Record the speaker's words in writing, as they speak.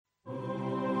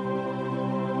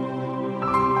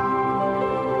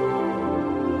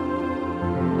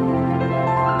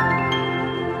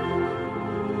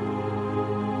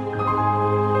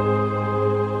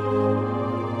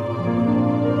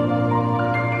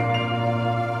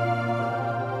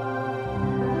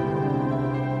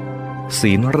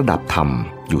ศีลระดับธรรม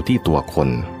อยู่ที่ตัวคน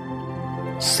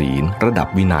ศีลระดับ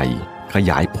วินัยข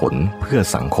ยายผลเพื่อ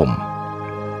สังคม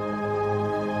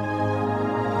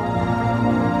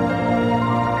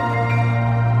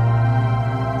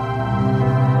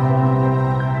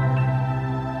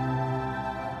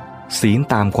ศีล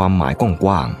ตามความหมายก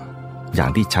ว้างๆอย่า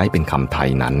งที่ใช้เป็นคำไทย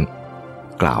นั้น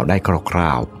กล่าวได้คร่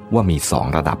าวๆว่ามี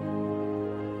2ระดับ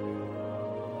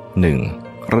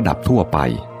 1. ระดับทั่วไป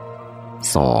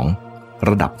 2.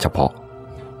 ระดับเฉพาะ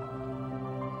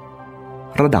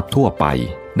ระดับทั่วไป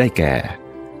ได้แก่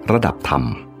ระดับธรรม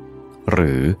ห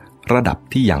รือระดับ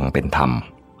ที่ยังเป็นธรรม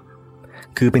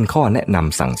คือเป็นข้อแนะน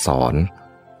ำสั่งสอน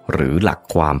หรือหลัก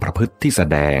ความประพฤติที่แส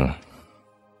ดง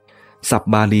ศัพ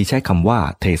ท์บาลีใช้คำว่า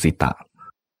เทสิตะ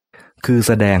คือแ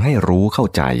สดงให้รู้เข้า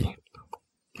ใจ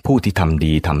ผู้ที่ทำ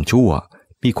ดีทำชั่ว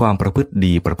มีความประพฤติ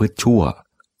ดีประพฤติชั่ว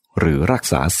หรือรัก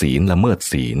ษาศีลละเมิด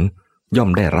ศีลย่อม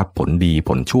ได้รับผลดีผ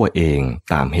ลชั่วเอง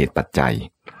ตามเหตุปัจจัย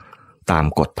ตาม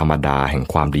กฎธรรมดาแห่ง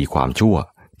ความดีความชั่ว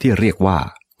ที่เรียกว่า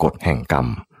กฎแห่งกรรม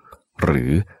หรื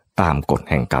อตามกฎ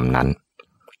แห่งกรรมนั้น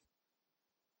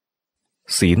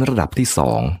ศีลระดับที่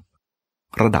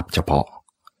2ระดับเฉพาะ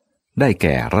ได้แ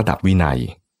ก่ระดับวินัย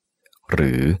ห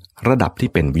รือระดับที่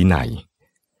เป็นวินัย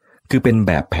คือเป็นแ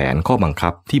บบแผนข้อบังคั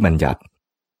บที่บัญญัติ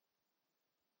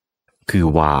คือ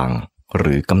วางห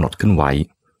รือกำหนดขึ้นไว้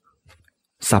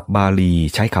ศัพท์บาลี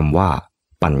ใช้คำว่า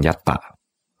ปัญญัตตะ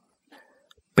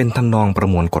เป็นทำนองประ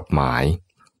มวลกฎหมาย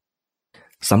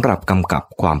สำหรับกำกับ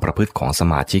ความประพฤติของส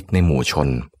มาชิกในหมู่ชน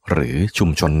หรือชุม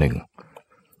ชนหนึ่ง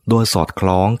โดยสอดค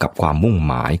ล้องกับความมุ่ง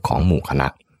หมายของหมู่คณะ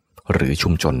หรือชุ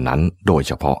มชนนั้นโดยเ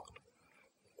ฉพาะ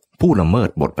ผู้ละเมิด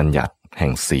บทบัญญัติแห่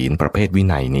งศีลประเภทวิ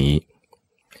นัยนี้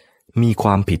มีคว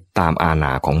ามผิดตามอาญ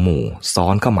าของหมู่ซ้อ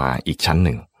นเข้ามาอีกชั้นห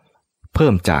นึ่งเพิ่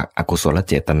มจากอกุศล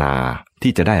เจตนา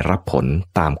ที่จะได้รับผล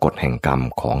ตามกฎแห่งกรรม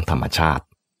ของธรรมชาติ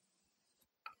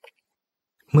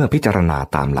เมื่อพิจารณา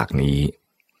ตามหลักนี้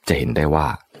จะเห็นได้ว่า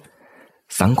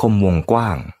สังคมวงกว้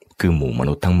างคือหมู่ม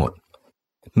นุษย์ทั้งหมด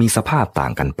มีสภาพต่า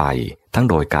งกันไปทั้ง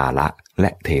โดยกาลและ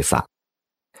เทศะ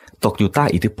ตกอยู่ใต้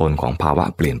อิทธิพลของภาวะ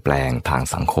เปลี่ยนแปลงทาง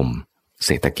สังคมเ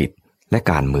ศรษฐกิจและ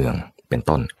การเมืองเป็น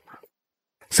ต้น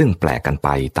ซึ่งแปลกกันไป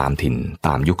ตามถิ่นต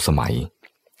ามยุคสมัย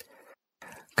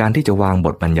การที่จะวางบ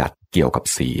ทบัญญัติเกี่ยวกับ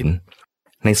ศีล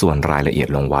ในส่วนรายละเอียด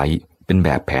ลงไว้เป็นแบ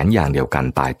บแผนอย่างเดียวกัน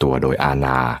ตายตัวโดยอาญ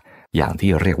าอย่าง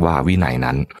ที่เรียกว่าวินัย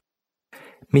นั้น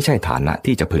ไม่ใช่ฐานะ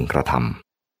ที่จะพึงกระท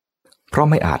ำเพราะ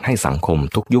ไม่อาจให้สังคม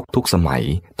ทุกยุคทุกสมัย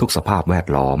ทุกสภาพแวด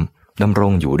ล้อมดำร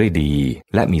งอยู่ได้ดี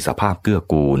และมีสภาพเกื้อ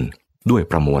กูลด้วย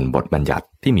ประมวลบทบัญญัติ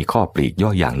ที่มีข้อปลีกย่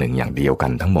อยอย่างหนึ่งอย่างเดียวกั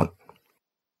นทั้งหมด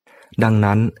ดัง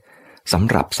นั้นสำ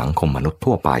หรับสังคมมนุษย์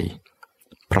ทั่วไป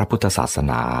พระพุทธศาส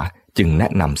นาจึงแนะ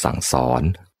นำสั่งสอน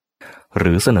ห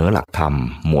รือเสนอหลักธรรม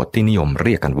หมวดที่นิยมเ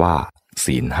รียกกันว่า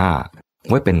ศีล5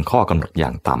ไว้เป็นข้อกำหนดอย่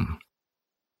างต่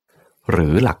ำหรื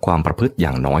อหลักความประพฤติอย่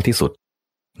างน้อยที่สุด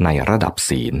ในระดับ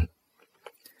ศีล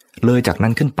เลยจากนั้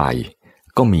นขึ้นไป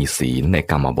ก็มีศีลใน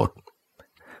กรรมบท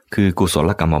คือกุศ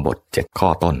ลกรรมบท7ข้อ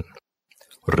ต้น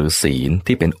หรือศีล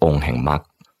ที่เป็นองค์แห่งมรรค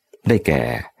ได้แก่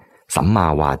สัมมา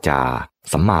วาจา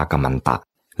สัมมากัมมันตะ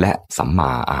และสัมม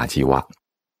าอาชีวะ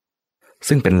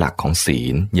ซึ่งเป็นหลักของศี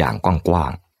ลอย่างกว้า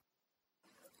ง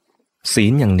ๆศี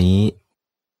ลอย่างนี้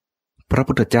พระ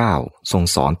พุทธเจ้าทรง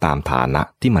สอนตามฐานะ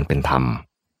ที่มันเป็นธรรม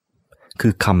คื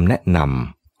อคำแนะน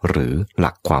ำหรือห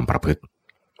ลักความประพฤติ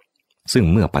ซึ่ง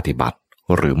เมื่อปฏิบัติ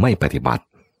หรือไม่ปฏิบัติ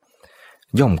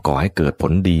ย่อมก่อให้เกิดผ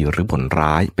ลดีหรือผล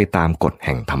ร้ายไปตามกฎแ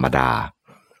ห่งธรรมดา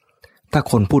ถ้า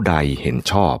คนผู้ใดเห็น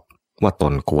ชอบว่าต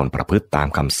นควรประพฤติตาม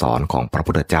คำสอนของพระ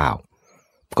พุทธเจ้า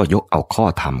ก็ยกเอาข้อ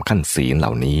ธรรมขั้นศีลเหล่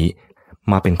านี้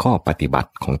มาเป็นข้อปฏิบั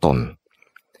ติของตน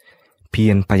เพี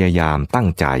ยรพยายามตั้ง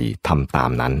ใจทำตา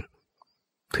มนั้น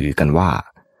ถือกันว่า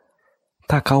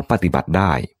ถ้าเขาปฏิบัติไ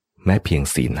ด้แม้เพียง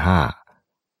ศีล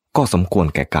5ก็สมควร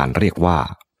แก่การเรียกว่า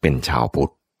เป็นชาวพุท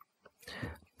ธ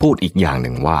พูดอีกอย่างห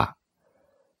นึ่งว่า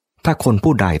ถ้าคน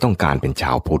ผู้ใดต้องการเป็นช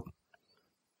าวพุทธ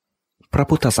พระ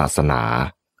พุทธศาสนา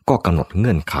ก็กำหนดเ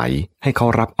งื่อนไขให้เขา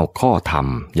รับเอาข้อธรรม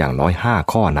อย่างน้อย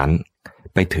5ข้อนั้น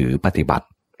ไปถือปฏิบัติ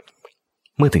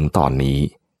เมื่อถึงตอนนี้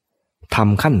ท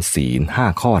ำขั้นศีล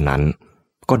5ข้อนั้น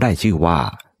ก็ได้ชื่อว่า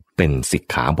เป็นสิก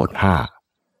ขาบท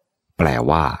5แปล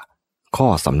ว่าข้อ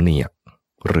สำเนียก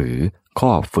หรือข้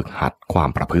อฝึกหัดความ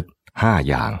ประพฤติ5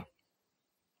อย่าง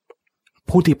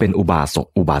ผู้ที่เป็นอุบาสก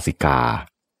อุบาสิกา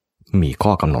มีข้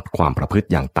อกำหนดความประพฤติ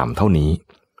อย่างต่ำเท่านี้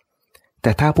แ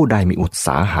ต่ถ้าผู้ใดมีอุตส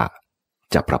าหะ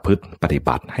จะประพฤติปฏิ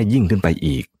บัติให้ยิ่งขึ้นไป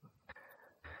อีก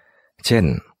เช่น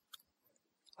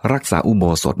รักษาอุโบ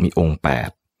สถมีองค์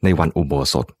8ในวันอุโบ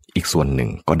สถอีกส่วนหนึ่ง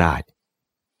ก็ได้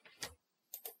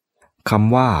ค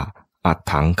ำว่าอัฏ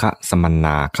ฐังคะสมณ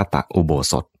าคตะอุโบ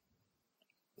สถ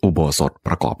อุโบสถป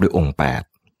ระกอบด้วยองค์8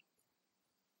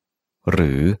ห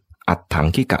รืออัฏฐัง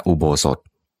คิกะอุโบสถ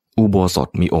อุโบสถ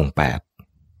มีองค์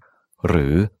8หรื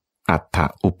ออัฏฐ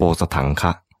อุโปสถังค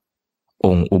ะอ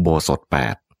งค์อุโบสถ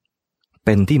8เ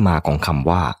ป็นที่มาของคำ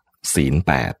ว่าศีล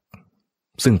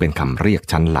8ซึ่งเป็นคำเรียก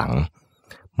ชั้นหลัง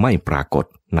ไม่ปรากฏ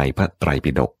ในพระไตร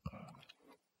ปิฎก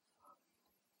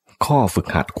ข้อฝึก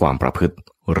หัดความประพฤติ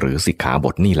หรือสิกขาบ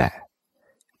ทนี่แหละ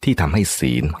ที่ทำให้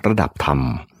ศีลระดับธรรม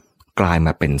กลายม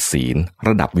าเป็นศีลร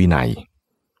ะดับวินัย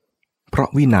เพราะ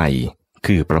วินัย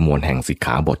คือประมวลแห่งสิกข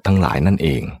าบททั้งหลายนั่นเอ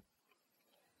ง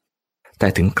แต่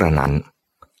ถึงกระนั้น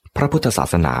พระพุทธศา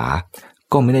สนา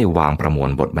ก็ไม่ได้วางประมวล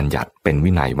บทบัญญัติเป็น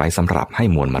วินัยไว้สำหรับให้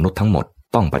มวลมนุษย์ทั้งหมด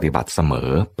ต้องปฏิบัติเสมอ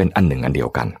เป็นอันหนึ่งอันเดียว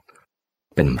กัน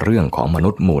เป็นเรื่องของมนุ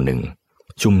ษย์หมู่หนึ่ง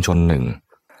ชุมชนหนึ่ง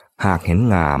หากเห็น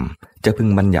งามจะพึง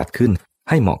บัญญัติขึ้น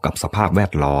ให้เหมาะกับสภาพแว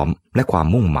ดล้อมและความ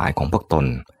มุ่งหมายของพวกตน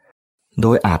โด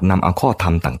ยอาจนำเอาข้อธร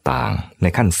รมต่างๆใน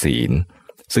ขั้นศีล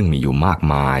ซึ่งมีอยู่มาก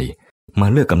มายมา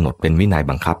เลือกกำหนดเป็นวินัย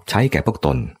บังคับใช้แก่พวกต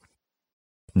น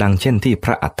ดังเช่นที่พ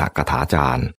ระอัฏฐกถาจา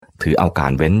รย์ถือเอากา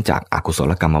รเว้นจากอกุศ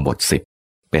ลกรรมบท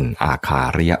10เป็นอาคา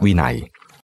ริยวินัย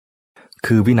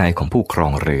คือวินัยของผู้ครอ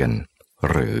งเรือน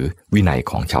หรือวินัย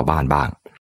ของชาวบ้านบ้าง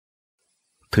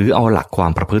ถือเอาหลักควา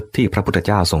มประพฤติที่พระพุทธเ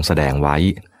จ้าทรงแสดงไว้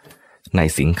ใน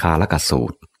สิงคาลกสู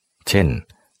ตรเช่น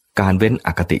การเว้นอ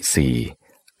คติ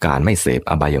4การไม่เสพ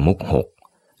อบายมุข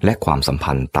6และความสัม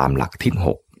พันธ์ตามหลักทิศ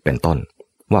6เป็นต้น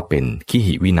ว่าเป็นขิ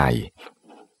หิวินัย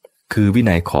คือวิ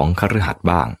นัยของคฤหัสถ์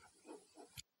บ้าง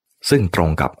ซึ่งตรง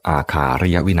กับอาคาริ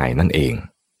ยวินัยนั่นเอง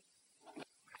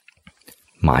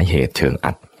หมายเหตุเชิง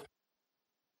อัด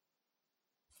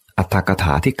อัตถกถ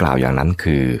าที่กล่าวอย่างนั้น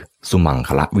คือสุมังค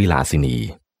ละวิลาสินี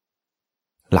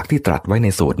หลักที่ตรัสไว้ใน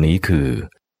สูตรนี้คือ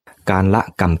การละ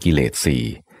กรรมกิเลส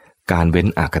4การเว้น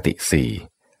อคติ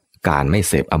4การไม่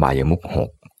เสพอบายมุข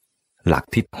6หลัก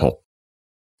ทิศ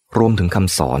6รวมถึงค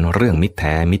ำสอนเรื่องมิตรแ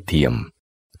ท้มิตรเทียม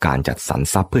การจัดสรร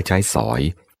ทรัพย์เพื่อใช้สอย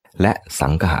และสั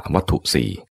งฆะวัตถุ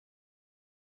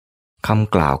4ค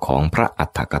ำกล่าวของพระอัฏ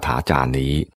ฐกถาจารย์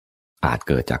นี้อาจ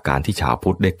เกิดจากการที่ชาวพุ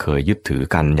ทธได้เคยยึดถือ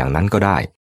กันอย่างนั้นก็ได้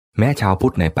แม้ชาวพุท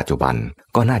ธในปัจจุบัน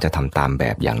ก็น่าจะทำตามแบ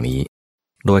บอย่างนี้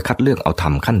โดยคัดเลือกเอาธรร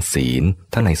มขั้นศีล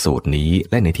ทั้งในสูตรนี้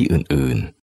และในที่อื่น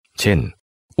ๆเช่น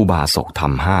อุบาสกธรร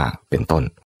ม5เป็นต้น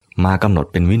มากำหนด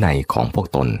เป็นวินัยของพวก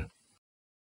ตน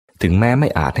ถึงแม้ไม่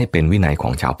อาจให้เป็นวินัยขอ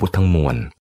งชาวพุทธทั้งมวล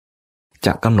จ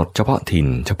ะกำหนดเฉพาะถิ่น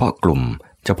เฉพาะกลุ่ม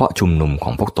เฉพาะชุมนุมข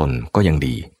องพวกตนก็ยัง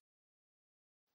ดี